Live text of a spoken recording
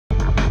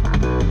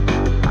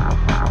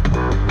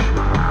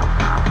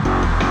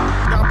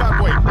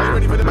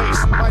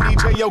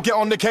yo, get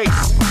on the case.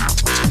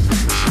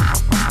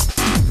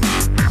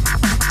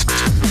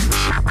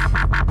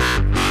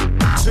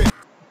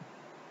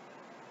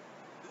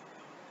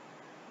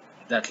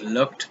 That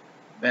looked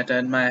better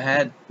in my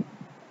head,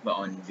 but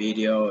on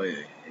video,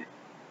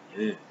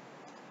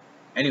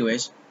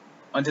 anyways,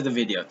 onto the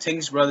video.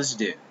 Things brothers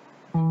do.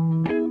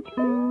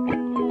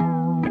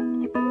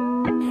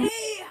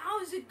 Hey,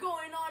 how's it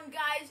going on,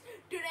 guys?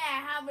 Today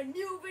I have a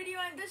new video,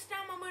 and this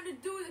time I'm going to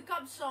do the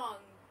cup song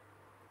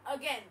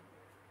again.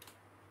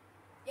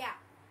 Yeah.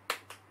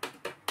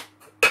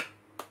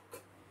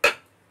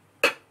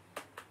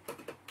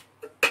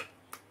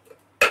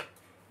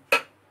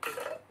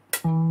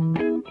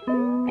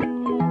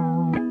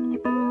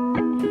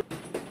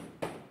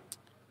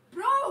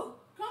 Bro,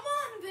 come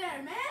on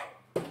there, man.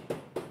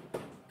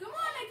 Come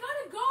on, I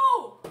gotta go.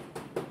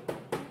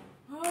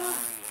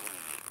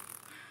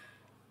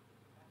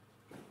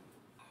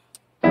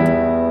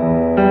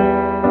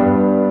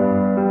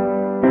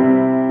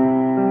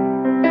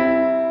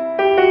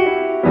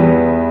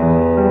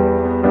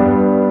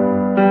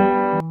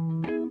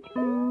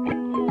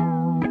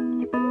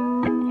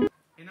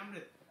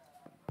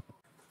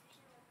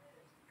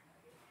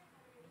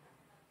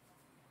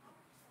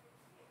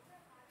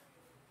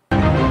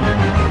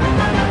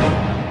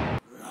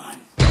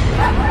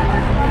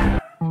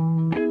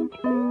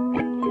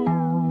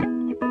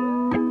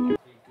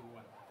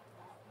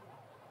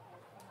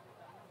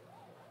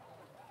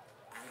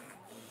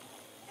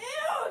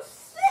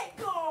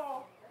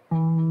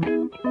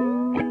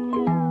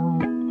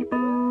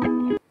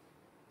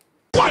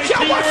 Watch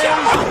out, watch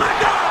out! Oh my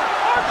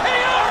God!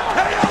 RKO!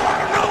 RKO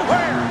out of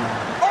nowhere!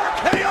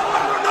 RKO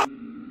out of nowhere!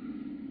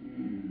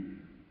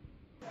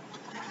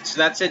 So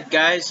that's it,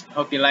 guys.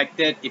 Hope you liked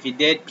it. If you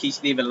did,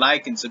 please leave a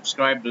like and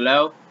subscribe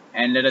below,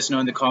 and let us know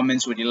in the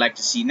comments what you'd like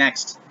to see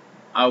next.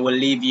 I will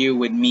leave you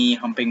with me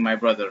humping my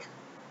brother.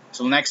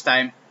 Till next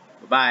time,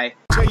 bye-bye.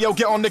 Yo,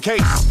 get on the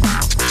case.